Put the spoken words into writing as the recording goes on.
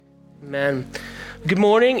Amen. Good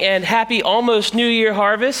morning and happy almost New Year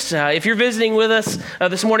Harvest. If you're visiting with us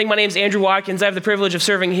this morning, my name is Andrew Watkins. I have the privilege of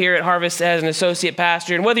serving here at Harvest as an associate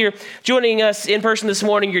pastor. And whether you're joining us in person this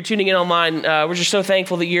morning, you're tuning in online, we're just so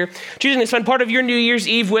thankful that you're choosing to spend part of your New Year's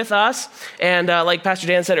Eve with us. And like Pastor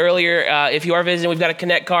Dan said earlier, if you are visiting, we've got a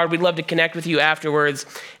Connect card. We'd love to connect with you afterwards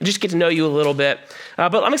and just get to know you a little bit.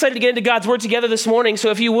 But I'm excited to get into God's Word together this morning.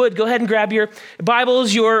 So if you would, go ahead and grab your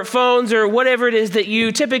Bibles, your phones, or whatever it is that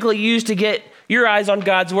you typically use to get your eyes on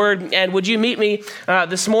God's Word. And would you meet me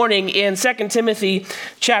this morning in 2 Timothy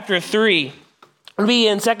chapter 3. We'll be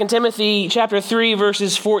in 2 Timothy chapter 3,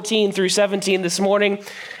 verses 14 through 17 this morning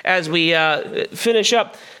as we finish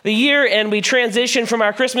up the year and we transition from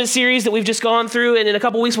our Christmas series that we've just gone through. And in a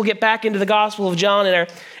couple weeks, we'll get back into the Gospel of John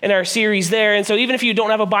in our series there. And so even if you don't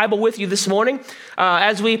have a Bible with you this morning,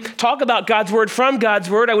 as we talk about God's Word from God's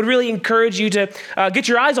Word, I would really encourage you to get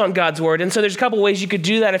your eyes on God's Word. And so there's a couple ways you could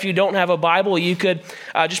do that if you don't have a Bible. You could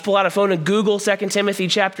just pull out a phone and Google 2 Timothy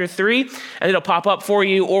chapter 3, and it'll pop up for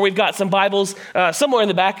you. Or we've got some Bibles somewhere in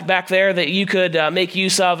the back there that you could make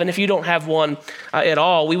use of. And if you don't have one at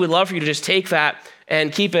all, we would love for you to just take that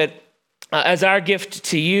and keep it as our gift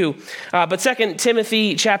to you. But 2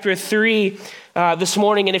 Timothy chapter 3 this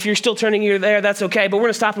morning, and if you're still turning here there, that's okay. But we're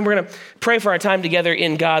going to stop and we're going to pray for our time together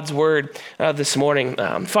in God's Word this morning.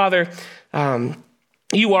 Father,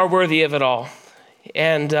 you are worthy of it all.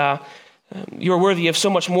 And you are worthy of so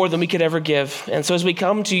much more than we could ever give. And so as we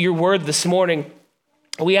come to your Word this morning,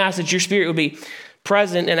 we ask that your Spirit would be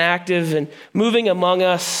present and active and moving among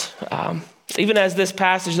us, even as this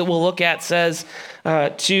passage that we'll look at says,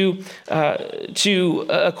 to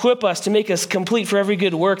equip us, to make us complete for every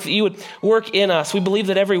good work, that you would work in us. We believe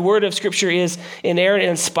that every word of Scripture is inerrant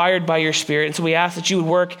and inspired by your Spirit. And so we ask that you would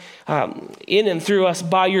work in and through us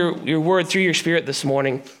by your word, through your Spirit this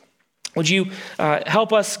morning. Would you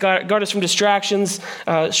help us, guard us from distractions,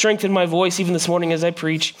 strengthen my voice even this morning as I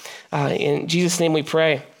preach. In Jesus' name we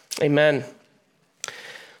pray. Amen.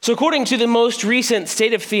 So according to the most recent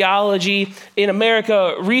State of Theology in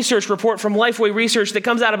America research report from Lifeway Research that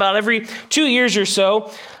comes out about every 2 years or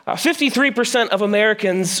so, 53% of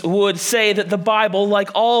Americans would say that the Bible, like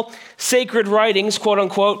all sacred writings, quote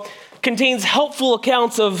unquote, contains helpful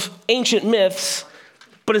accounts of ancient myths,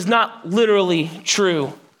 but is not literally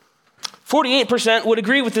true. 48% would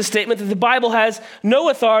agree with this statement that the Bible has no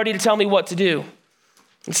authority to tell me what to do.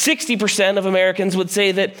 And 60% of Americans would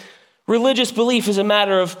say that religious belief is a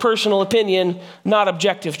matter of personal opinion, not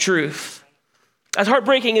objective truth. As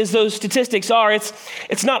heartbreaking as those statistics are,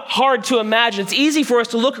 it's not hard to imagine. It's easy for us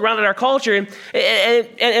to look around at our culture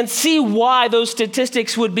and see why those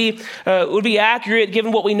statistics would be accurate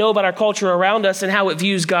given what we know about our culture around us and how it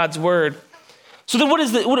views God's Word. So then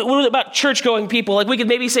what about church-going people? Like we could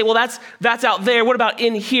maybe say, well, that's out there. What about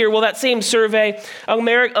in here? Well, that same survey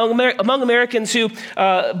among Americans who,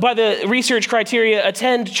 by the research criteria,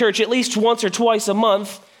 attend church at least once or twice a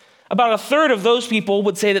month, about a third of those people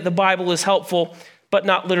would say that the Bible is helpful, but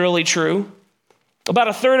not literally true. About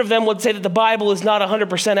a third of them would say that the Bible is not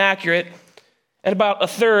 100% accurate, and about a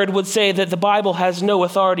third would say that the Bible has no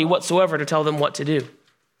authority whatsoever to tell them what to do.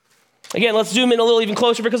 Again, let's zoom in a little even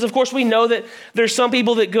closer because, of course, we know that there's some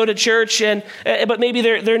people that go to church, but maybe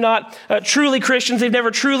they're not truly Christians. They've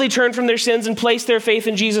never truly turned from their sins and placed their faith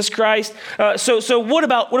in Jesus Christ. So what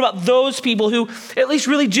about those people who at least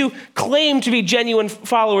really do claim to be genuine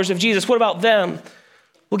followers of Jesus? What about them?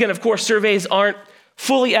 Well, again, of course, surveys aren't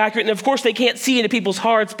fully accurate, and of course, they can't see into people's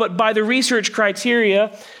hearts, but by the research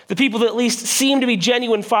criteria, the people that at least seem to be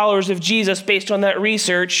genuine followers of Jesus based on that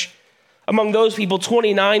research, among those people,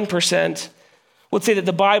 29% would say that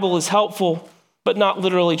the Bible is helpful, but not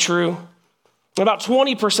literally true. About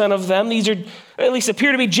 20% of them, these are at least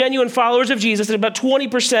appear to be genuine followers of Jesus, and about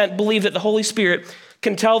 20% believe that the Holy Spirit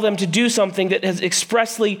can tell them to do something that has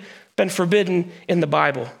expressly been forbidden in the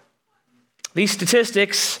Bible. These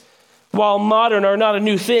statistics, while modern, are not a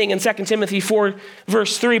new thing. In 2 Timothy 4,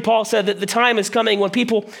 verse 3, Paul said that the time is coming when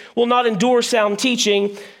people will not endure sound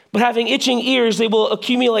teaching, but having itching ears, they will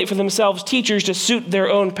accumulate for themselves teachers to suit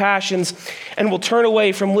their own passions and will turn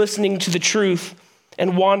away from listening to the truth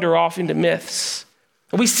and wander off into myths.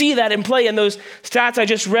 We see that in play in those stats I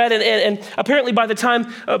just read, and apparently by the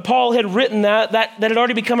time Paul had written that had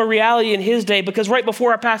already become a reality in his day, because right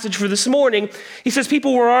before our passage for this morning, he says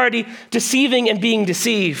people were already deceiving and being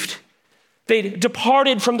deceived. They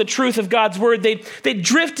departed from the truth of God's Word. They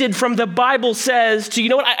drifted from the Bible says to, you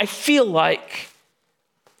know what, I feel like.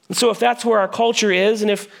 And so if that's where our culture is,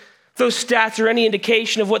 and if those stats are any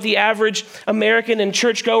indication of what the average American and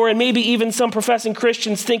churchgoer and maybe even some professing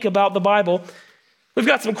Christians think about the Bible, we've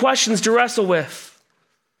got some questions to wrestle with.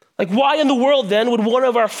 Like, why in the world then would one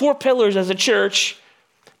of our 4 pillars as a church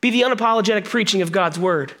be the unapologetic preaching of God's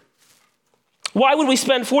word? Why would we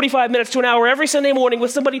spend 45 minutes to an hour every Sunday morning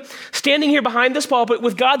with somebody standing here behind this pulpit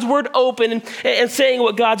with God's word open and saying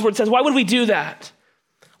what God's word says? Why would we do that?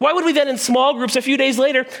 Why would we then in small groups a few days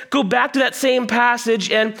later go back to that same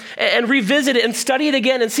passage and revisit it and study it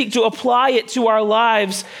again and seek to apply it to our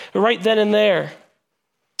lives right then and there?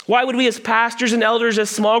 Why would we as pastors and elders, as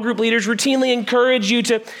small group leaders, routinely encourage you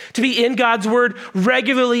to be in God's word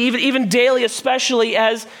regularly, even daily, especially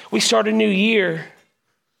as we start a new year?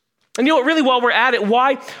 And you know what, really, while we're at it,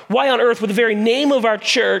 why on earth would the very name of our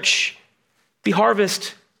church be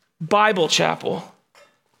Harvest Bible Chapel?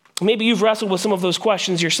 Maybe you've wrestled with some of those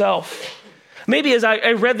questions yourself. Maybe as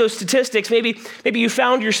I read those statistics, maybe you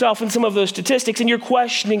found yourself in some of those statistics and you're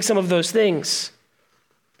questioning some of those things.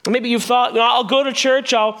 Maybe you've thought, I'll go to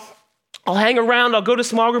church, I'll hang around, I'll go to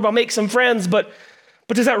small group, I'll make some friends, but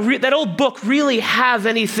does that old book really have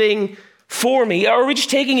anything for me? Or are we just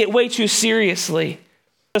taking it way too seriously?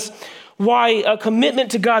 That's why a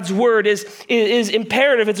commitment to God's word is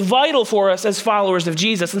imperative. It's vital for us as followers of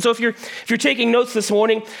Jesus. And so if you're taking notes this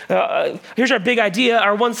morning, here's our big idea,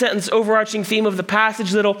 our one-sentence overarching theme of the passage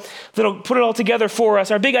that'll put it all together for us.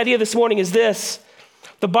 Our big idea this morning is this: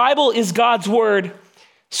 the Bible is God's word,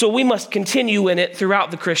 so we must continue in it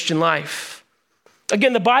throughout the Christian life.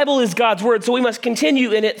 Again, the Bible is God's word, so we must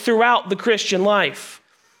continue in it throughout the Christian life.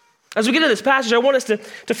 As we get into this passage, I want us to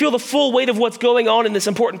feel the full weight of what's going on in this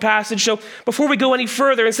important passage. So before we go any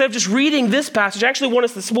further, instead of just reading this passage, I actually want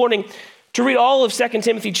us this morning to read all of 2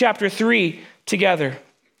 Timothy chapter 3 together.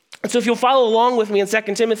 And so if you'll follow along with me in 2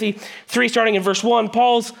 Timothy 3, starting in verse 1,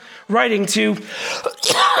 Paul's writing to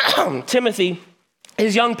Timothy,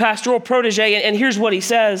 his young pastoral protege, and here's what he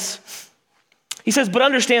says. He says, "But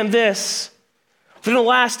understand this, for in the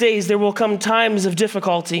last days there will come times of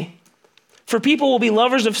difficulty. For people will be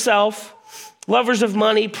lovers of self, lovers of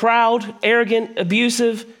money, proud, arrogant,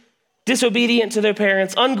 abusive, disobedient to their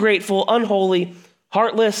parents, ungrateful, unholy,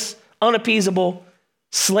 heartless, unappeasable,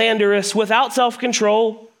 slanderous, without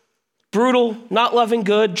self-control, brutal, not loving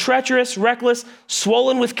good, treacherous, reckless,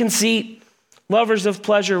 swollen with conceit, lovers of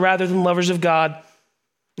pleasure rather than lovers of God,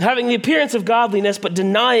 having the appearance of godliness but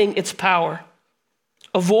denying its power.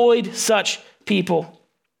 Avoid such people.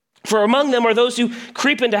 For among them are those who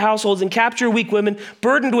creep into households and capture weak women,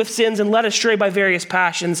 burdened with sins and led astray by various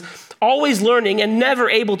passions, always learning and never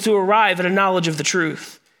able to arrive at a knowledge of the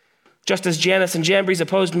truth. Just as Jannes and Jambres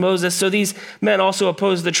opposed Moses, so these men also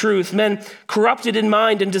oppose the truth, men corrupted in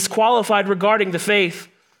mind and disqualified regarding the faith.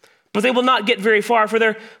 But they will not get very far, for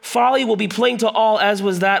their folly will be plain to all, as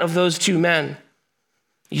was that of those 2 men.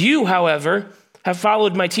 You, however, have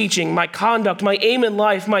followed my teaching, my conduct, my aim in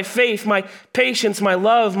life, my faith, my patience, my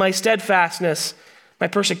love, my steadfastness, my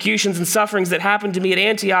persecutions and sufferings that happened to me at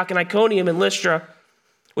Antioch and Iconium and Lystra,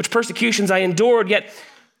 which persecutions I endured, yet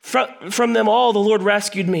from them all the Lord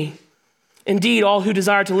rescued me. Indeed, all who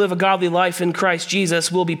desire to live a godly life in Christ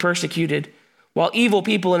Jesus will be persecuted, while evil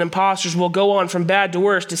people and impostors will go on from bad to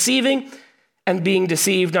worse, deceiving and being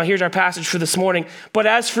deceived." Now here's our passage for this morning. But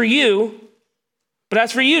as for you,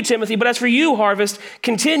 Timothy, but as for you, Harvest,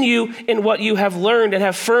 continue in what you have learned and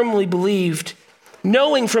have firmly believed,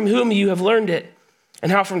 knowing from whom you have learned it, and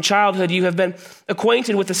how from childhood you have been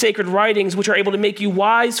acquainted with the sacred writings, which are able to make you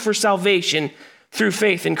wise for salvation through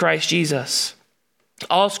faith in Christ Jesus.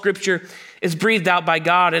 All scripture is breathed out by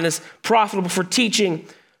God and is profitable for teaching,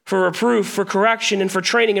 for reproof, for correction, and for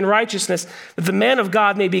training in righteousness, that the man of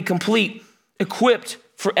God may be complete, equipped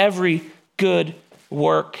for every good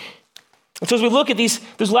work. And so as we look at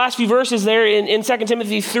those last few verses there in 2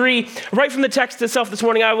 Timothy 3, right from the text itself this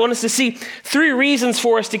morning, I want us to see 3 reasons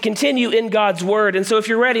for us to continue in God's word. And so if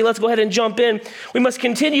you're ready, let's go ahead and jump in. We must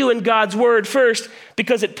continue in God's word first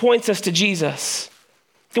because it points us to Jesus.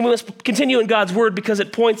 And we must continue in God's word because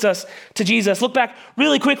it points us to Jesus. Look back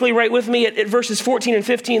really quickly right with me at verses 14 and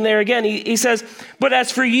 15 there again. He says, "But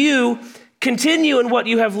as for you, continue in what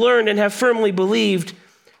you have learned and have firmly believed,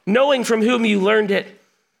 knowing from whom you learned it,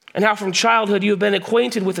 and how from childhood you have been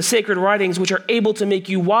acquainted with the sacred writings, which are able to make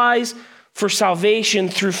you wise for salvation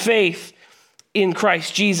through faith in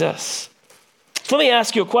Christ Jesus." So let me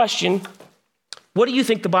ask you a question. What do you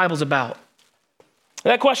think the Bible's about?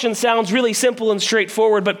 That question sounds really simple and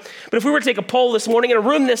straightforward, but if we were to take a poll this morning in a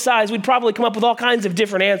room this size, we'd probably come up with all kinds of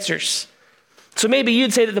different answers. So maybe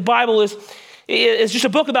you'd say that the Bible is just a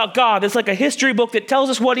book about God. It's like a history book that tells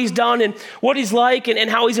us what he's done and what he's like and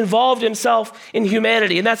how he's involved himself in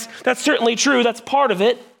humanity. And that's certainly true. That's part of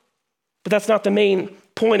it, but that's not the main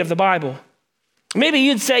point of the Bible. Maybe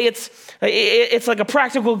you'd say it's like a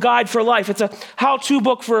practical guide for life. It's a how-to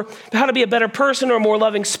book for how to be a better person or a more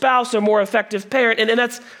loving spouse or a more effective parent. And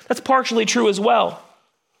that's partially true as well.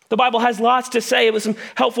 The Bible has lots to say with some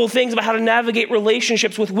helpful things about how to navigate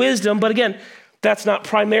relationships with wisdom. But again, that's not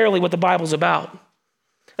primarily what the Bible's about.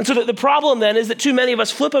 And so the problem then is that too many of us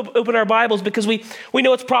flip open our Bibles because we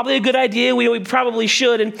know it's probably a good idea. We know we probably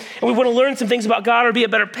should. And we want to learn some things about God or be a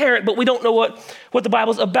better parent, but we don't know what the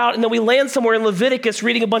Bible's about. And then we land somewhere in Leviticus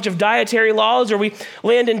reading a bunch of dietary laws, or we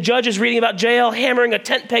land in Judges reading about Jael hammering a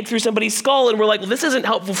tent peg through somebody's skull. And we're like, well, this isn't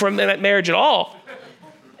helpful for marriage at all.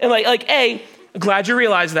 And like A, glad you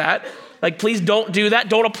realize that. Like, please don't do that.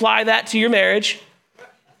 Don't apply that to your marriage.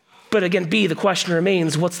 But again, B, the question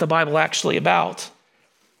remains, what's the Bible actually about?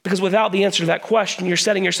 Because without the answer to that question, you're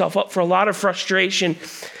setting yourself up for a lot of frustration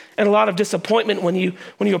and a lot of disappointment when you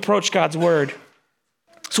approach God's word.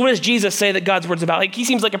 So what does Jesus say that God's word's about? Like, he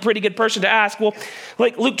seems like a pretty good person to ask. Well,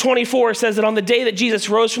 like Luke 24 says that on the day that Jesus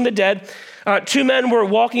rose from the dead, two men were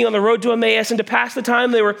walking on the road to Emmaus, and to pass the time,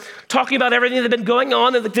 they were talking about everything that had been going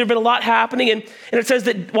on, and there'd been a lot happening. And it says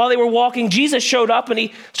that while they were walking, Jesus showed up and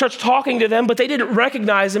he starts talking to them, but they didn't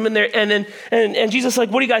recognize him. And Jesus is like,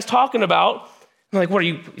 what are you guys talking about? I'm like, what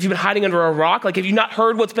have you been hiding under a rock? Like, have you not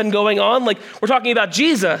heard what's been going on? Like, we're talking about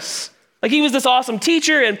Jesus. Like, he was this awesome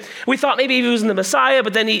teacher, and we thought maybe he was the Messiah,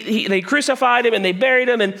 but then they crucified him and they buried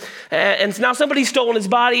him, and now somebody's stolen his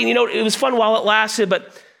body. And it was fun while it lasted,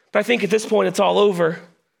 but I think at this point it's all over.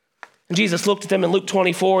 And Jesus looked at them in Luke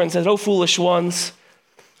 24 and said, "O foolish ones,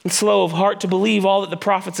 and slow of heart to believe all that the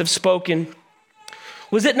prophets have spoken.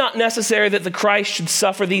 Was it not necessary that the Christ should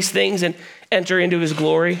suffer these things and enter into his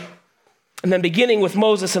glory?" And then beginning with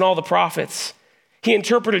Moses and all the prophets, he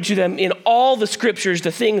interpreted to them in all the scriptures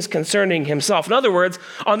the things concerning himself. In other words,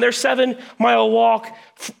 on their 7-mile walk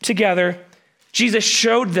together, Jesus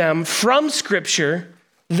showed them from scripture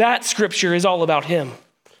that scripture is all about him.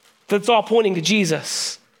 That's all pointing to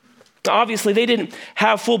Jesus. Now, obviously, they didn't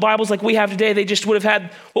have full Bibles like we have today. They just would have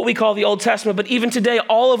had what we call the Old Testament. But even today,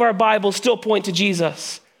 all of our Bibles still point to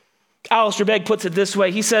Jesus. Alistair Begg puts it this way.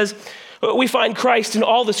 He says, we find Christ in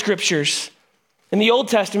all the scriptures. In the Old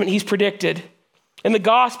Testament, he's predicted. In the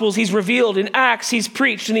Gospels, he's revealed. In Acts, he's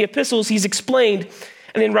preached. In the epistles, he's explained.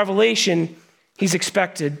 And in Revelation, he's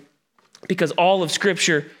expected. Because all of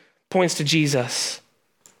Scripture points to Jesus.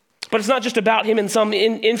 But it's not just about him in some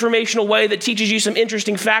informational way that teaches you some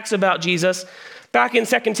interesting facts about Jesus. Back in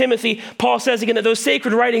 2 Timothy, Paul says again that those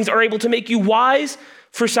sacred writings are able to make you wise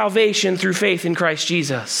for salvation through faith in Christ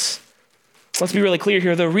Jesus. Let's be really clear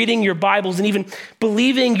here, though. Reading your Bibles and even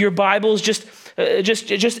believing your Bibles just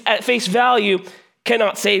at face value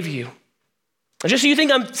cannot save you. Just so you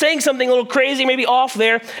think I'm saying something a little crazy, maybe off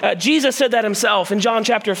there, Jesus said that himself in John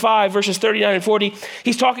chapter 5, verses 39 and 40.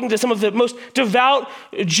 He's talking to some of the most devout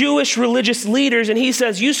Jewish religious leaders, and he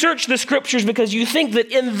says, you search the scriptures because you think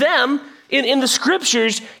that in them, in the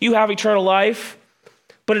scriptures, you have eternal life,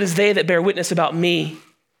 but it is they that bear witness about me.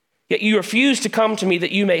 Yet you refuse to come to me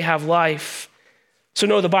that you may have life. So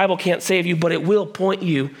no, the Bible can't save you, but it will point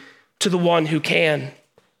you to the one who can.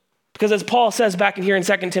 Because as Paul says back in here in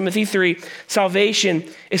 2 Timothy 3, salvation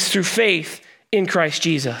is through faith in Christ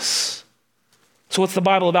Jesus. So what's the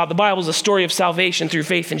Bible about? The Bible is a story of salvation through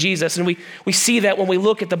faith in Jesus. And we see that when we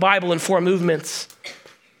look at the Bible in 4 movements.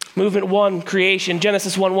 Movement 1, creation,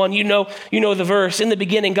 Genesis 1:1. You know the verse. In the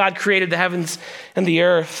beginning, God created the heavens and the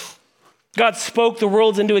earth. God spoke the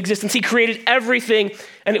worlds into existence. He created everything,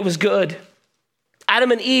 and it was good.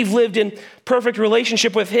 Adam and Eve lived in perfect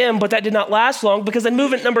relationship with him, but that did not last long because then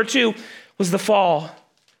movement number 2 was the fall.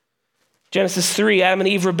 Genesis 3, Adam and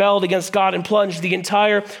Eve rebelled against God and plunged the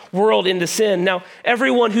entire world into sin. Now,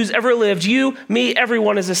 everyone who's ever lived, you, me,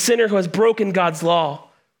 everyone is a sinner who has broken God's law.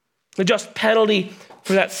 The just penalty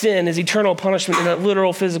for that sin is eternal punishment in a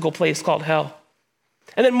literal physical place called hell.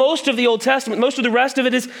 And then most of the Old Testament, most of the rest of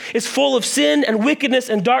it is full of sin and wickedness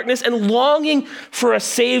and darkness and longing for a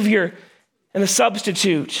Savior and a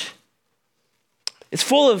substitute. It's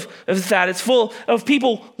full of that. It's full of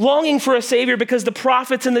people longing for a Savior because the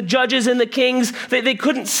prophets and the judges and the kings, they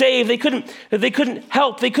couldn't save, they couldn't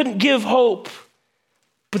help, they couldn't give hope.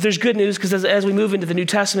 But there's good news because as we move into the New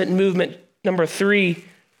Testament and movement number 3,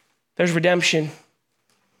 there's redemption.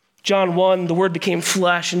 John 1, the Word became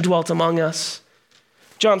flesh and dwelt among us.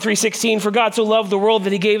 John 3:16, for God so loved the world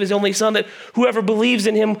that he gave his only son that whoever believes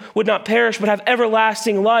in him would not perish but have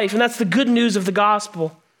everlasting life. And that's the good news of the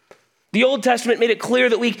gospel. The Old Testament made it clear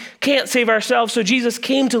that we can't save ourselves, so Jesus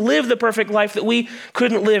came to live the perfect life that we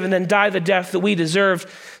couldn't live and then die the death that we deserved,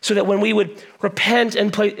 so that when we would repent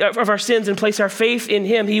of our sins and place our faith in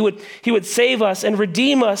him, he would save us and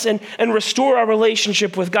redeem us and restore our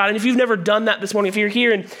relationship with God. And if you've never done that this morning, if you're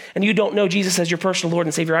here and you don't know Jesus as your personal Lord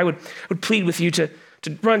and Savior, I would plead with you to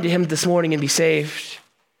run to him this morning and be saved.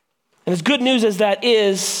 And as good news as that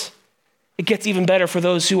is, it gets even better for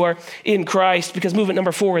those who are in Christ, because movement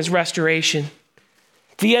number 4 is restoration.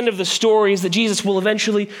 The end of the story is that Jesus will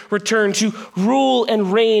eventually return to rule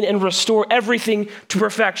and reign and restore everything to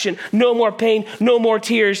perfection. No more pain, no more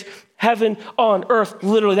tears, heaven on earth.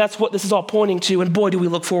 Literally, that's what this is all pointing to. And boy, do we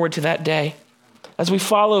look forward to that day as we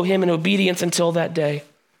follow him in obedience until that day.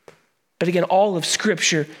 But again, all of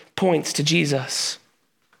Scripture points to Jesus.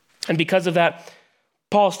 And because of that,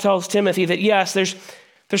 Paul tells Timothy that yes, there's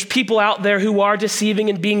people out there who are deceiving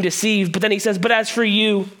and being deceived. But then he says, but as for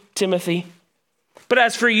you, Timothy, but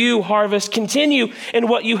as for you, Harvest, continue in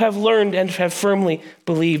what you have learned and have firmly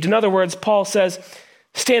believed. In other words, Paul says,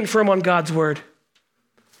 stand firm on God's word.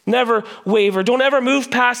 Never waver. Don't ever move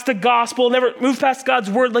past the gospel. Never move past God's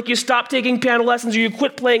word like you stop taking piano lessons or you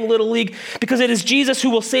quit playing Little League, because it is Jesus who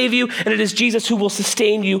will save you and it is Jesus who will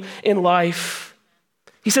sustain you in life.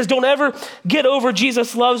 He says, don't ever get over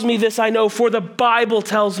Jesus loves me, this I know, for the Bible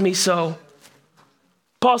tells me so.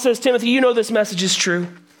 Paul says, Timothy, you know this message is true.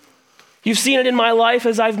 You've seen it in my life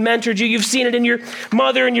as I've mentored you. You've seen it in your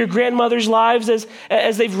mother and your grandmother's lives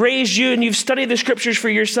as they've raised you, and you've studied the Scriptures for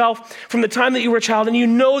yourself from the time that you were a child, and you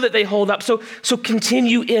know that they hold up. So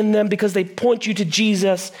continue in them, because they point you to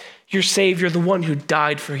Jesus, your Savior, the one who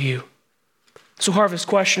died for you. So Harvest,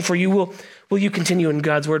 question for you, will you continue in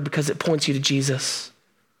God's word because it points you to Jesus?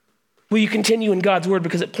 Will you continue in God's word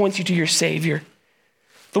because it points you to your Savior,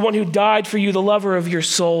 the one who died for you, the lover of your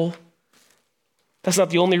soul? That's not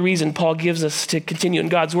the only reason Paul gives us to continue in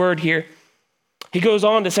God's word here. He goes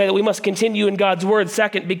on to say that we must continue in God's word,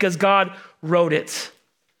 second, because God wrote it.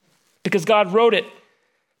 Because God wrote it.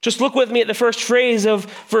 Just look with me at the first phrase of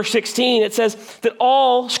verse 16. It says that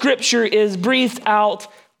all Scripture is breathed out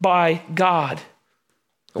by God.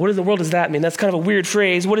 What in the world does that mean? That's kind of a weird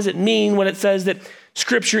phrase. What does it mean when it says that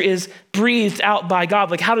Scripture is breathed out by God?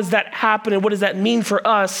 Like, how does that happen, and what does that mean for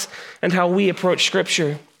us and how we approach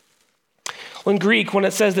Scripture? Well, in Greek, when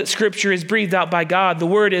it says that Scripture is breathed out by God, the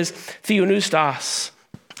word is theopneustos.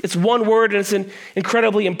 It's one word, and it's an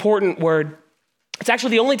incredibly important word. It's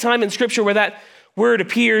actually the only time in Scripture where that word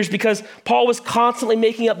appears, because Paul was constantly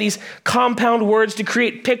making up these compound words to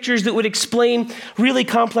create pictures that would explain really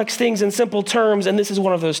complex things in simple terms, and this is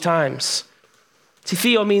one of those times. See,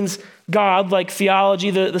 theo means God, like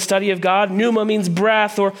theology, the study of God. Pneuma means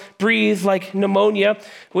breath or breathe, like pneumonia,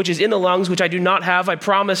 which is in the lungs, which I do not have, I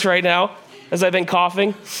promise right now, as I've been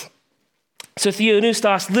coughing. So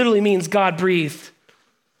theopneustos literally means God breathed.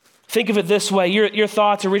 Think of it this way. Your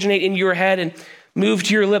thoughts originate in your head and move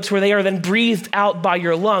to your lips, where they are then breathed out by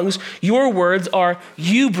your lungs. Your words are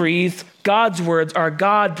you breathed. God's words are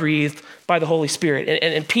God breathed by the Holy Spirit.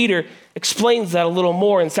 And Peter explains that a little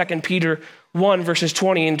more in 2 Peter 1, verses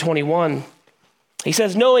 20 and 21. He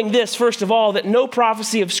says, knowing this, first of all, that no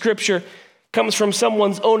prophecy of Scripture comes from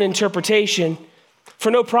someone's own interpretation.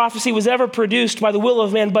 For no prophecy was ever produced by the will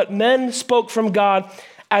of man, but men spoke from God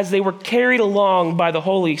as they were carried along by the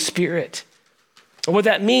Holy Spirit. And what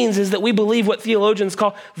that means is that we believe what theologians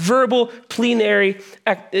call verbal plenary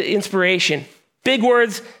inspiration. Big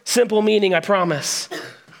words, simple meaning, I promise.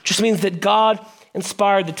 Just means that God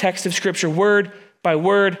inspired the text of Scripture word by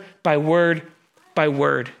word by word by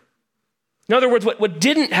word. In other words, what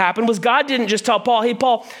didn't happen was God didn't just tell Paul, hey,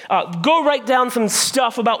 Paul, go write down some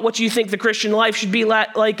stuff about what you think the Christian life should be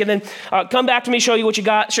like, and then come back to me, show you what you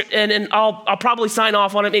got, and I'll probably sign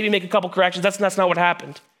off on it, maybe make a couple corrections. That's not what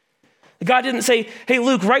happened. God didn't say, hey,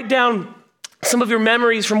 Luke, write down some of your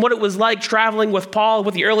memories from what it was like traveling with Paul,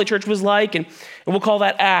 what the early church was like, and we'll call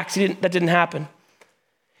that Acts. That didn't happen.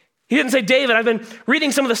 He didn't say, David, I've been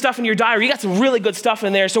reading some of the stuff in your diary. You got some really good stuff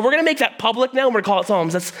in there, so we're going to make that public now, and we're going to call it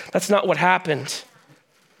Psalms. That's not what happened.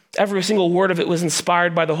 Every single word of it was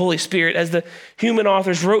inspired by the Holy Spirit as the human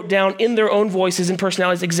authors wrote down in their own voices and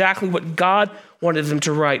personalities exactly what God wanted them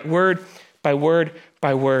to write, word by word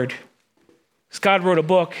by word. As God wrote a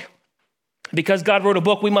book, because God wrote a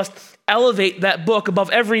book, we must elevate that book above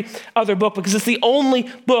every other book, because it's the only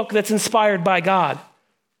book that's inspired by God.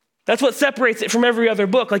 That's what separates it from every other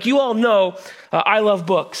book. Like you all know, I love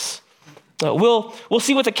books. We'll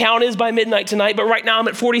see what the count is by midnight tonight, but right now I'm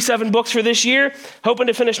at 47 books for this year, hoping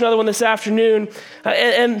to finish another one this afternoon.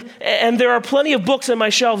 And there are plenty of books on my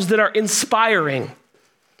shelves that are inspiring.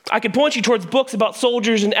 I could point you towards books about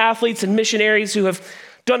soldiers and athletes and missionaries who have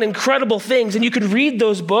done incredible things, and you can read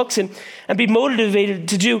those books and be motivated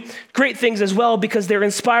to do great things as well because they're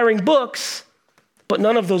inspiring books, but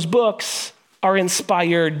none of those books are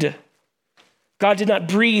inspired. God did not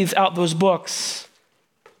breathe out those books.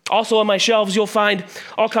 Also on my shelves, you'll find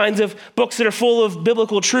all kinds of books that are full of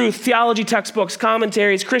biblical truth, theology textbooks,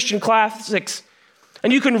 commentaries, Christian classics.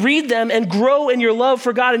 And you can read them and grow in your love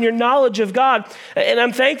for God and your knowledge of God. And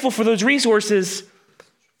I'm thankful for those resources,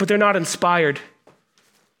 but they're not inspired.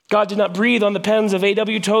 God did not breathe on the pens of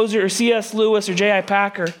A.W. Tozer or C.S. Lewis or J.I.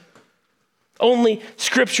 Packer. Only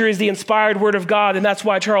Scripture is the inspired word of God, and that's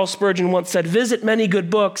why Charles Spurgeon once said, "Visit many good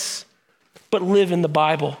books, but live in the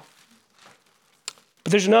Bible."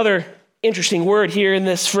 But there's another interesting word here in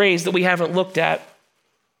this phrase that we haven't looked at.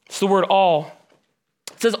 It's the word all.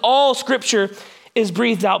 It says all Scripture is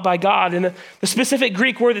breathed out by God. And the specific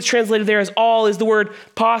Greek word that's translated there as all is the word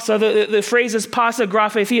pasa. The phrase is pasa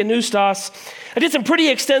graphe theanustos. I did some pretty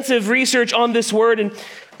extensive research on this word, and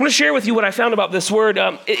I'm going to share with you what I found about this word.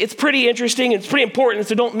 It's pretty interesting. It's pretty important,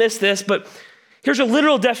 so don't miss this. But here's a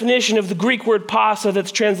literal definition of the Greek word pasa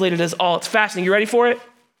that's translated as all. It's fascinating. You ready for it? It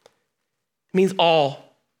means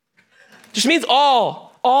all. It just means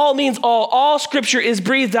all. All means all. All Scripture is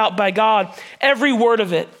breathed out by God, every word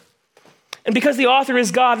of it. And because the author is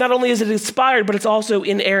God, not only is it inspired, but it's also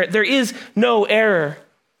inerrant. There is no error.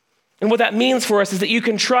 And what that means for us is that you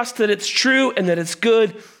can trust that it's true and that it's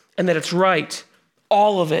good and that it's right.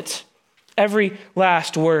 All of it. Every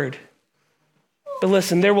last word. But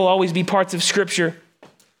listen, there will always be parts of Scripture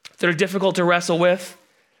that are difficult to wrestle with,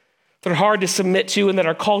 that are hard to submit to, and that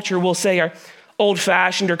our culture will say are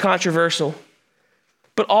old-fashioned or controversial.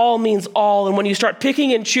 But all means all, and when you start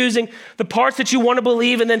picking and choosing the parts that you want to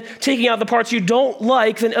believe and then taking out the parts you don't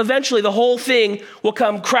like, then eventually the whole thing will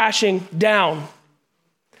come crashing down.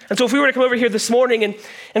 And so if we were to come over here this morning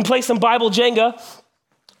and play some Bible Jenga,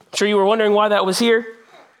 I'm sure you were wondering why that was here.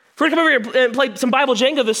 If we were to come over here and play some Bible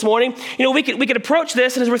Jenga this morning, we could approach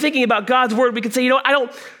this, and as we're thinking about God's word, we could say,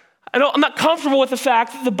 I'm not comfortable with the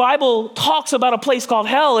fact that the Bible talks about a place called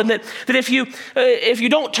hell, and that if you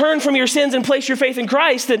don't turn from your sins and place your faith in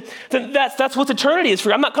Christ, then that's what eternity is for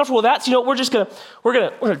you. I'm not comfortable with that. So we're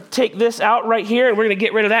gonna take this out right here, and we're gonna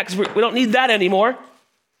get rid of that because we don't need that anymore.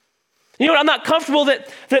 I'm not comfortable that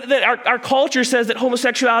our culture says that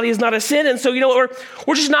homosexuality is not a sin, and so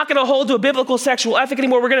we're just not gonna hold to a biblical sexual ethic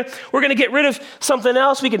anymore. We're gonna get rid of something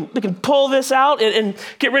else. We can pull this out and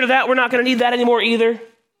get rid of that. We're not gonna need that anymore either.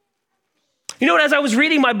 As I was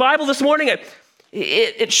reading my Bible this morning,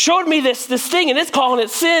 it showed me this thing, and it's calling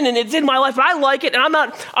it sin, and it's in my life, and I like it, and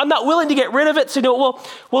I'm not willing to get rid of it. So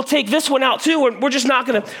we'll take this one out too, and we're not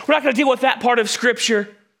gonna deal with that part of Scripture.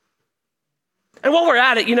 And while we're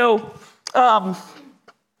at it,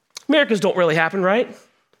 miracles don't really happen, right?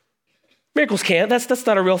 Miracles can't. That's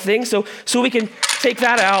not a real thing. So we can take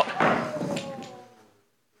that out,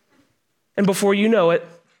 and before you know it,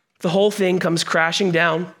 the whole thing comes crashing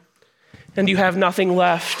down. And you have nothing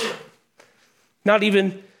left. Not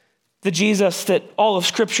even the Jesus that all of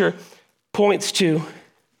Scripture points to.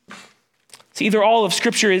 See, either all of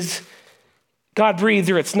Scripture is God-breathed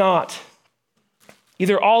or it's not.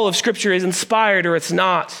 Either all of Scripture is inspired or it's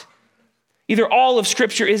not. Either all of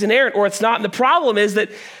Scripture is inerrant or it's not. And the problem is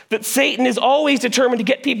that Satan is always determined to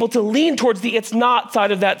get people to lean towards the it's not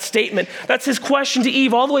side of that statement. That's his question to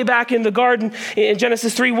Eve all the way back in the garden in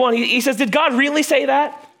Genesis 3:1. He says, did God really say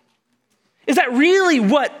that? Is that really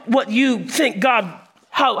what you think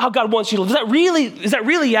how God wants you to live? Is that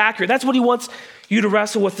really accurate? That's what he wants you to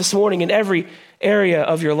wrestle with this morning in every area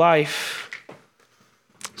of your life.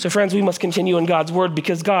 So friends, we must continue in God's word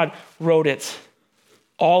because God wrote it,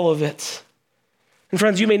 all of it. And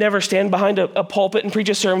friends, you may never stand behind a pulpit and preach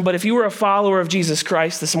a sermon, but if you are a follower of Jesus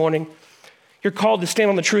Christ this morning, you're called to stand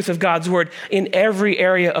on the truth of God's word in every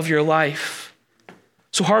area of your life.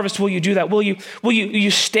 So Harvest, will you do that? Will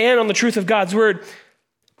you stand on the truth of God's word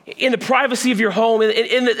in the privacy of your home,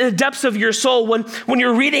 in the depths of your soul when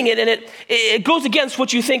you're reading it and it goes against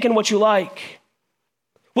what you think and what you like?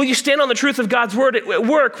 Will you stand on the truth of God's word at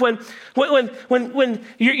work when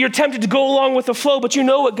you're tempted to go along with the flow, but you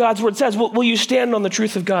know what God's word says? Will you stand on the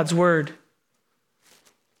truth of God's word?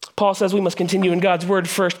 Paul says we must continue in God's word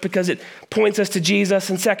first because it points us to Jesus,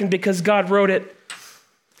 and second because God wrote it.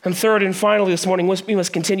 And third and finally this morning, we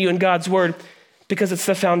must continue in God's word because it's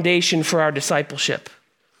the foundation for our discipleship.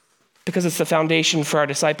 Because it's the foundation for our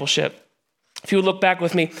discipleship. If you would look back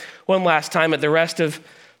with me one last time at the rest of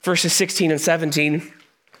verses 16 and 17,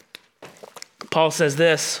 Paul says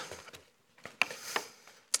this.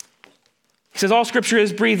 He says, all Scripture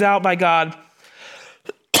is breathed out by God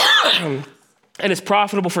and is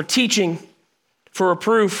profitable for teaching, for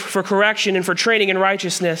reproof, for correction, and for training in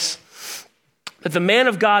righteousness, that the man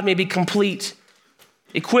of God may be complete,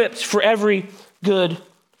 equipped for every good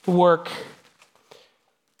work.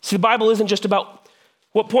 See, the Bible isn't just about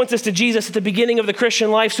what points us to Jesus at the beginning of the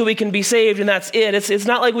Christian life so we can be saved and that's it. It's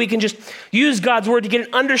not like we can just use God's word to get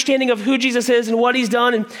an understanding of who Jesus is and what he's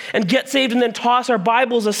done and get saved and then toss our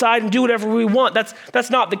Bibles aside and do whatever we want. That's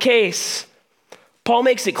not the case. Paul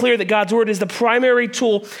makes it clear that God's word is the primary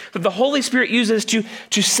tool that the Holy Spirit uses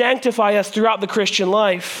to sanctify us throughout the Christian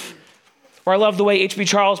life. Or I love the way H.B.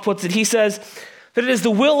 Charles puts it. He says that it is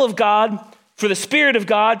the will of God for the Spirit of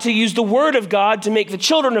God to use the word of God to make the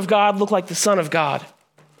children of God look like the Son of God.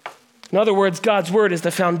 In other words, God's word is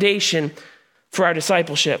the foundation for our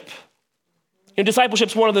discipleship.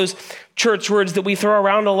 Discipleship's one of those church words that we throw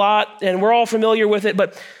around a lot, and we're all familiar with it,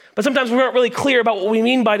 but sometimes we aren't really clear about what we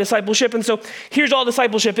mean by discipleship. And so here's all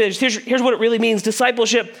discipleship is. Here's what it really means.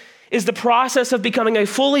 Discipleship is the process of becoming a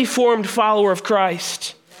fully formed follower of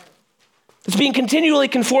Christ. It's being continually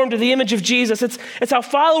conformed to the image of Jesus. It's how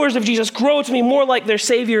followers of Jesus grow to be more like their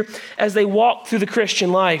Savior as they walk through the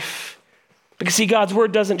Christian life. Because see, God's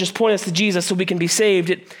word doesn't just point us to Jesus so we can be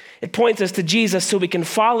saved. It points us to Jesus so we can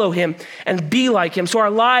follow him and be like him, so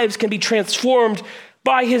our lives can be transformed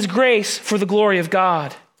by his grace for the glory of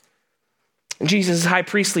God. In Jesus' high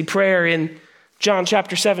priestly prayer in John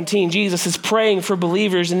chapter 17, Jesus is praying for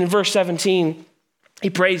believers, and in verse 17,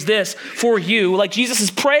 he prays this for you, like Jesus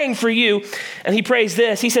is praying for you, and he prays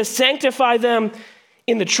this. He says, sanctify them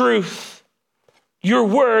in the truth. Your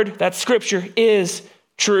word, that's scripture, is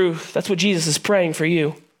truth. That's what Jesus is praying for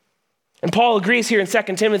you. And Paul agrees here in 2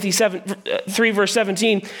 Timothy 3, verse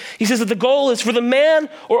 17. He says that the goal is for the man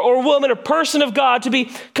or woman or person of God to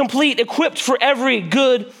be complete, equipped for every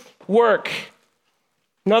good work.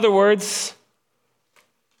 In other words,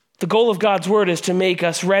 the goal of God's word is to make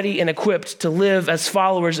us ready and equipped to live as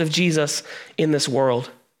followers of Jesus in this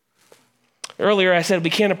world. Earlier I said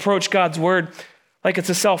we can't approach God's word like it's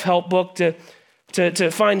a self-help book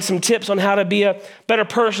to find some tips on how to be a better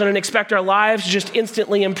person and expect our lives to just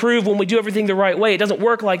instantly improve when we do everything the right way. It doesn't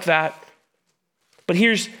work like that. But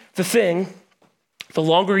here's the thing. The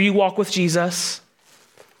longer you walk with Jesus,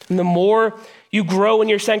 and the more you grow in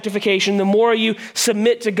your sanctification, the more you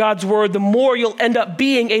submit to God's word, the more you'll end up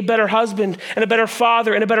being a better husband and a better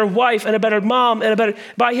father and a better wife and a better mom and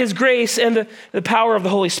by his grace and the power of the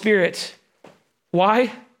Holy Spirit.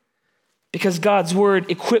 Why? Because God's word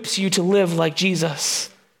equips you to live like Jesus.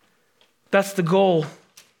 That's the goal.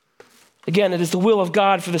 Again, it is the will of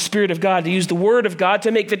God for the Spirit of God to use the word of God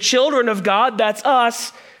to make the children of God, that's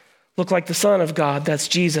us, look like the Son of God, that's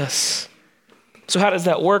Jesus. So how does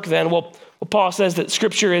that work then? Well, Paul says that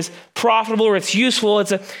scripture is profitable or it's useful.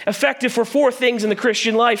 It's effective for four things in the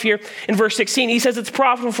Christian life here in verse 16. He says it's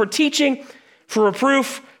profitable for teaching, for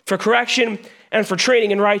reproof, for correction, and for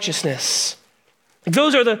training in righteousness.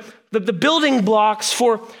 Those are the building blocks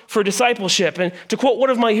for discipleship. And to quote one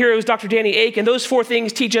of my heroes, Dr. Danny Akin, those four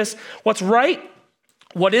things teach us what's right,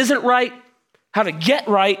 what isn't right, how to get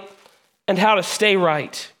right, and how to stay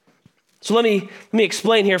right. So let me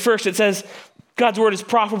explain here. First, it says God's word is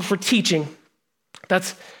profitable for teaching.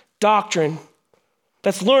 That's doctrine.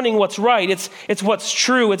 That's learning what's right. It's what's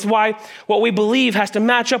true. It's why what we believe has to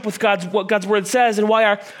match up with what God's word says, and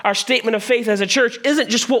why our statement of faith as a church isn't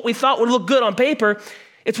just what we thought would look good on paper.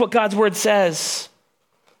 It's what God's word says.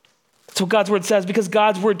 It's what God's word says, because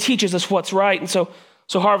God's word teaches us what's right. And so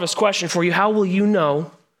Harvest, question for you: how will you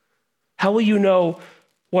know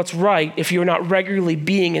what's right if you're not regularly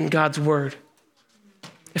being in God's word?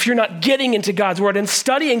 If you're not getting into God's word and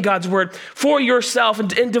studying God's word for yourself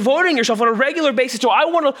and devoting yourself on a regular basis to, I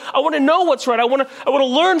want to know what's right. I want to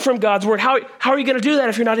learn from God's word. How are you going to do that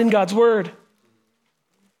if you're not in God's word?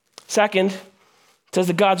 Second, it says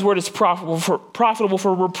that God's word is profitable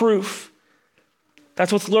for reproof.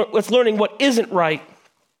 That's what's learning what isn't right.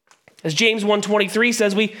 As James 1:23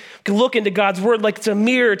 says, we can look into God's word like it's a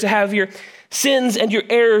mirror to have your sins and your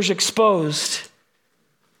errors exposed.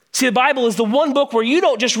 See, the Bible is the one book where you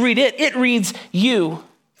don't just read it, it reads you.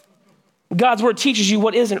 God's word teaches you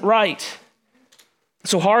what isn't right.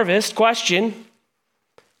 So Harvest, question: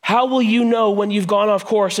 how will you know when you've gone off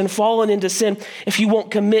course and fallen into sin if you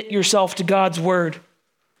won't commit yourself to God's word?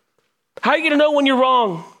 How are you going to know when you're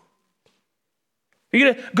wrong? Are you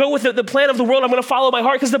going to go with the plan of the world? I'm going to follow my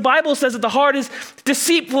heart, because the Bible says that the heart is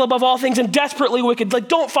deceitful above all things and desperately wicked. Like,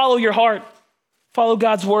 don't follow your heart. Follow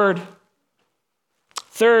God's word.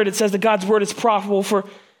 Third, it says that God's word is profitable for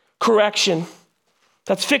correction.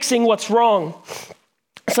 That's fixing what's wrong.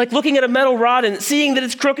 It's like looking at a metal rod and seeing that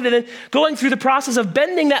it's crooked and then going through the process of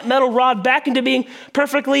bending that metal rod back into being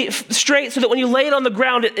perfectly straight so that when you lay it on the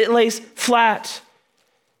ground, it lays flat.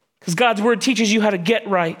 Because God's word teaches you how to get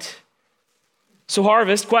right. So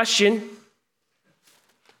Harvest, question,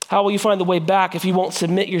 how will you find the way back if you won't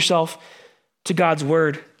submit yourself to God's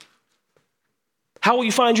word? How will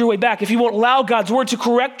you find your way back if you won't allow God's word to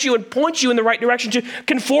correct you and point you in the right direction, to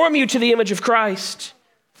conform you to the image of Christ?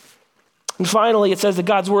 And finally, it says that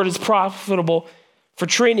God's word is profitable for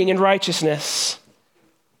training in righteousness.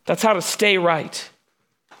 That's how to stay right.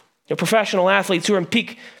 Professional athletes who are in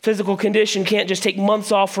peak physical condition can't just take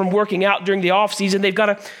months off from working out during the off season. They've got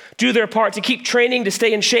to do their part to keep training, to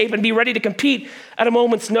stay in shape and be ready to compete at a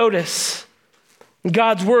moment's notice. And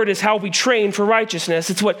God's word is how we train for righteousness.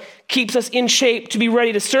 It's what keeps us in shape to be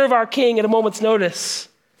ready to serve our King at a moment's notice.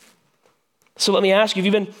 So let me ask you, have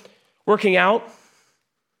you been working out?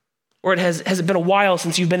 Or has it been a while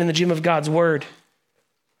since you've been in the gym of God's word?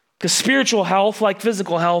 Because spiritual health, like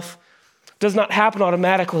physical health, does not happen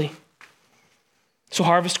automatically. So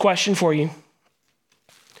Harvest, question for you.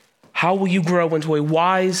 How will you grow into a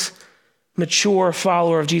wise, mature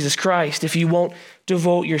follower of Jesus Christ if you won't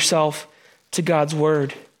devote yourself to God's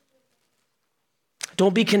word?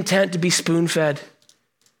 Don't be content to be spoon-fed.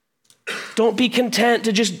 Don't be content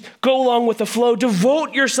to just go along with the flow.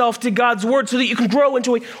 Devote yourself to God's word so that you can grow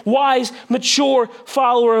into a wise, mature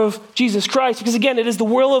follower of Jesus Christ. Because again, it is the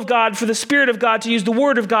will of God for the Spirit of God to use the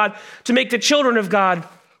word of God to make the children of God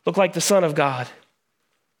look like the Son of God.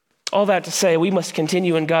 All that to say, we must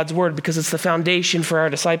continue in God's word because it's the foundation for our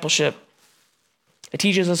discipleship. It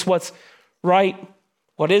teaches us what's right,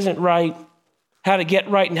 what isn't right, how to get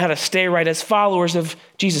right, and how to stay right as followers of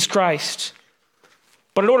Jesus Christ.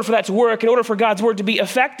 But in order for that to work, in order for God's word to be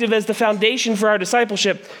effective as the foundation for our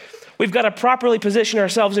discipleship, we've got to properly position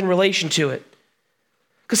ourselves in relation to it.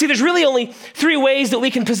 Because see, there's really only three ways that we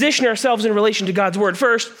can position ourselves in relation to God's word.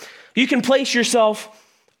 First, you can place yourself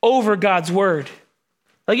over God's word.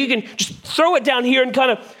 Like you can just throw it down here and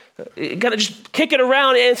kind of just kick it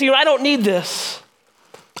around and say, I don't need this.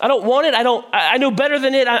 I don't want it. I know better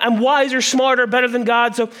than it. I'm wiser, smarter, better than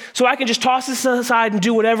God. So I can just toss this aside and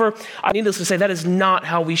do whatever. Needless to say, that is not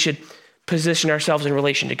how we should position ourselves in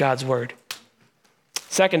relation to God's word.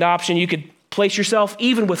 Second option, you could place yourself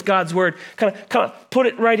even with God's word. Kind of put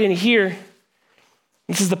it right in here.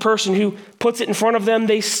 This is the person who puts it in front of them.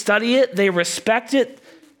 They study it. They respect it,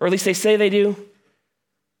 or at least they say they do.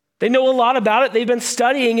 They know a lot about it. They've been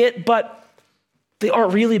studying it, but they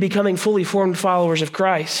aren't really becoming fully formed followers of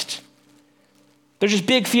Christ. They're just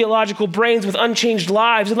big theological brains with unchanged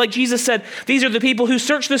lives. And like Jesus said, these are the people who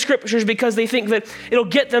search the scriptures because they think that it'll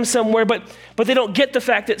get them somewhere, but they don't get the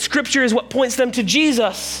fact that scripture is what points them to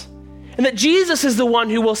Jesus, and that Jesus is the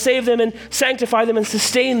one who will save them and sanctify them and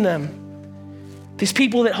sustain them. These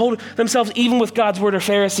people that hold themselves even with God's word are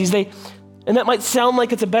Pharisees. And that might sound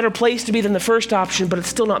like it's a better place to be than the first option, but it's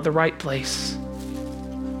still not the right place.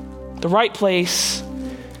 The right place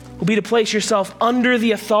will be to place yourself under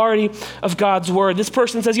the authority of God's word. This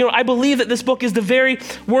person says, I believe that this book is the very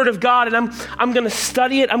word of God, and I'm going to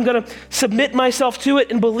study it. I'm going to submit myself to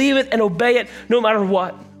it and believe it and obey it no matter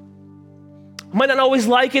what. I might not always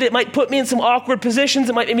like it. It might put me in some awkward positions.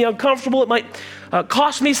 It might make me uncomfortable. It might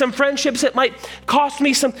cost me some friendships. It might cost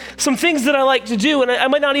me some things that I like to do. And I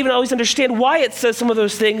might not even always understand why it says some of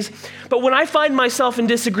those things. But when I find myself in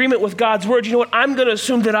disagreement with God's word, you know what? I'm going to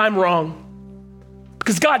assume that I'm wrong.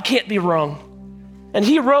 Because God can't be wrong. And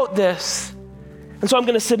he wrote this. And so I'm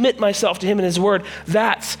going to submit myself to him and his word.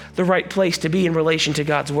 That's the right place to be in relation to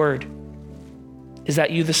God's word. Is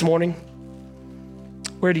that you this morning?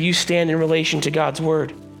 Where do you stand in relation to God's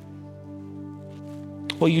word?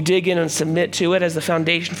 Will you dig in and submit to it as the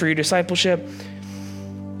foundation for your discipleship?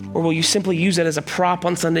 Or will you simply use it as a prop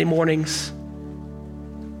on Sunday mornings?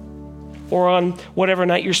 Or on whatever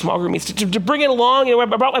night your small group meets? To bring it along, I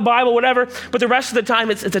brought my Bible, whatever, but the rest of the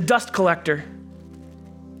time it's a dust collector.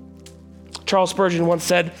 Charles Spurgeon once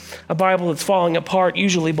said, a Bible that's falling apart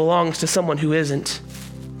usually belongs to someone who isn't.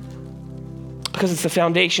 Because it's the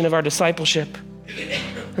foundation of our discipleship.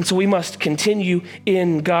 And so we must continue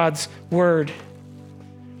in God's word.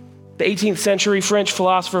 The 18th century French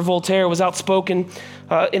philosopher Voltaire was outspoken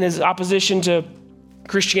in his opposition to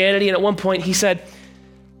Christianity. And at one point he said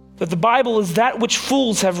that the Bible is that which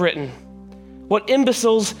fools have written, what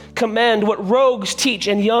imbeciles commend, what rogues teach,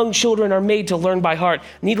 and young children are made to learn by heart.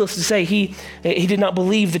 Needless to say, he did not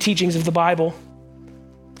believe the teachings of the Bible.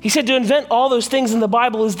 He said to invent all those things in the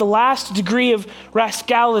Bible is the last degree of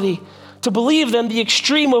rascality. To believe them, the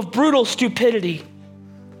extreme of brutal stupidity.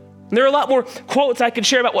 And there are a lot more quotes I could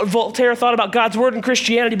share about what Voltaire thought about God's word and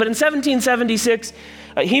Christianity, but in 1776,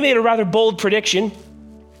 he made a rather bold prediction.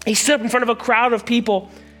 He stood up in front of a crowd of people.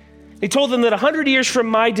 He told them that 100 years from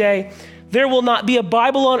my day, there will not be a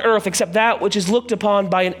Bible on earth except that which is looked upon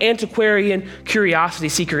by an antiquarian curiosity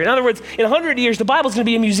seeker. In other words, in 100 years, the Bible's going to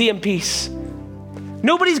be a museum piece.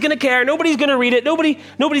 Nobody's going to care. Nobody's going to read it. Nobody's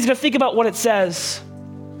going to think about what it says.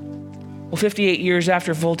 Well, 58 years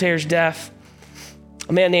after Voltaire's death,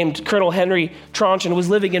 a man named Colonel Henry Tronchin was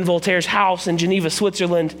living in Voltaire's house in Geneva,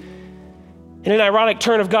 Switzerland. In an ironic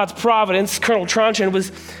turn of God's providence, Colonel Tronchin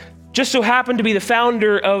was just so happened to be the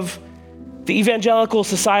founder of the Evangelical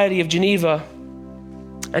Society of Geneva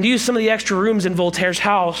and used some of the extra rooms in Voltaire's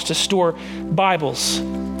house to store Bibles.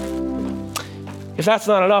 If that's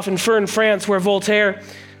not enough, in Furnes, France, where Voltaire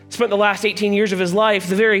spent the last 18 years of his life,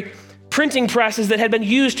 the very printing presses that had been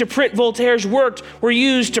used to print Voltaire's work were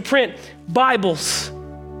used to print Bibles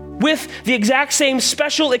with the exact same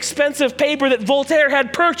special expensive paper that Voltaire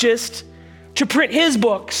had purchased to print his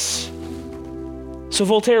books. So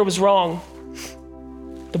Voltaire was wrong.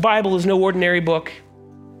 The Bible is no ordinary book.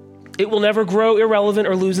 It will never grow irrelevant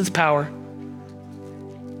or lose its power.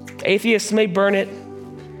 Atheists may burn it.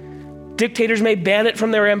 Dictators may ban it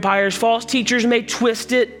from their empires. False teachers may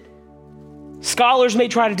twist it. Scholars may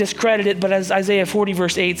try to discredit it, but as Isaiah 40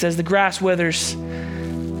 verse 8 says, the grass withers,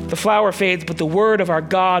 the flower fades, but the word of our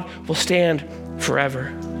God will stand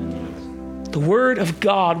forever. The word of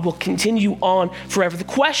God will continue on forever. The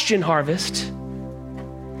question, Harvest,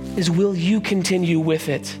 is will you continue with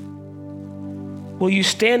it? Will you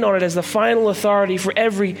stand on it as the final authority for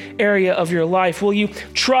every area of your life? Will you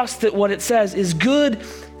trust that what it says is good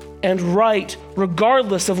and right,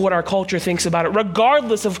 regardless of what our culture thinks about it,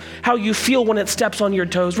 regardless of how you feel when it steps on your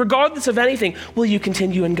toes, regardless of anything? Will you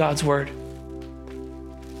continue in God's word?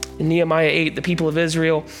 In Nehemiah 8, the people of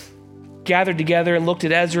Israel gathered together and looked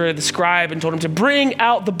at Ezra, the scribe, and told him to bring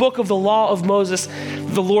out the book of the law of Moses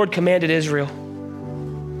the Lord commanded Israel.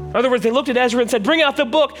 In other words, they looked at Ezra and said, bring out the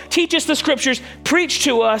book, teach us the scriptures, preach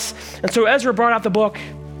to us. And so Ezra brought out the book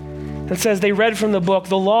and says they read from the book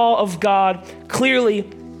the law of God clearly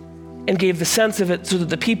and gave the sense of it so that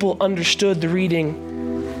the people understood the reading.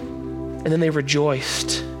 And then they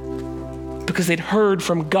rejoiced because they'd heard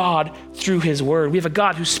from God through his word. We have a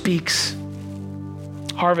God who speaks.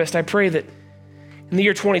 Harvest, I pray that in the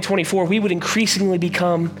year 2024, we would increasingly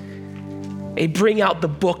become a bring out the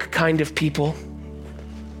book kind of people.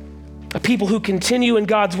 A people who continue in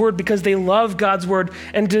God's word because they love God's word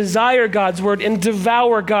and desire God's word and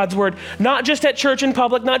devour God's word, not just at church in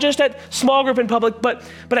public, not just at small group in public, but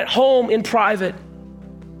at home in private.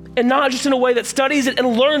 And not just in a way that studies it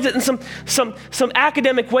and learns it in some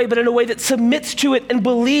academic way, but in a way that submits to it and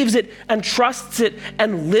believes it and trusts it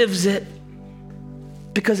and lives it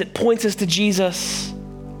because it points us to Jesus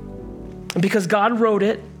and because God wrote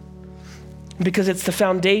it and because it's the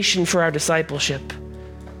foundation for our discipleship.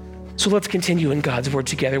 So let's continue in God's word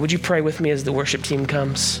together. Would you pray with me as the worship team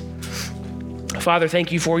comes? Father,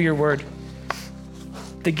 thank you for your word,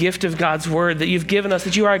 the gift of God's word that you've given us,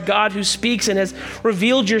 that you are a God who speaks and has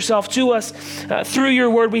revealed yourself to us through your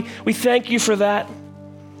word. We thank you for that.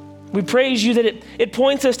 We praise you that it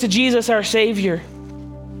points us to Jesus, our Savior.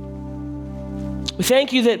 We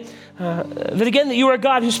thank you that you are a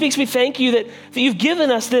God who speaks. We thank you that you've given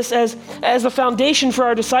us this as the foundation for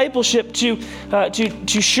our discipleship to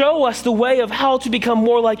show us the way of how to become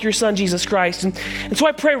more like your Son, Jesus Christ. And so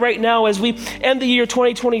I pray right now as we end the year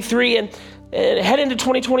 2023 and head into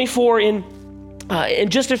 2024 in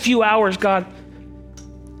just a few hours, God,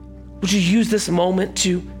 would you use this moment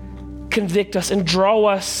to convict us and draw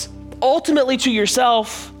us ultimately to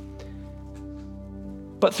yourself,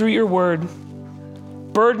 but through your word.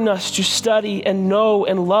 Burden us to study and know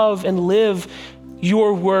and love and live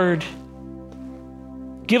your word.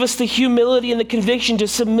 Give us the humility and the conviction to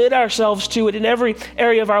submit ourselves to it in every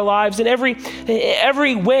area of our lives, in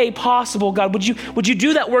every way possible. God, would you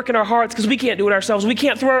do that work in our hearts? Because we can't do it ourselves. We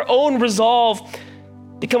can't, through our own resolve,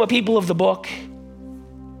 become a people of the book.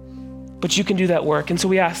 But you can do that work. And so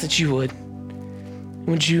we ask that you would.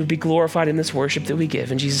 Would you be glorified in this worship that we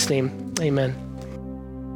give? In Jesus' name, amen.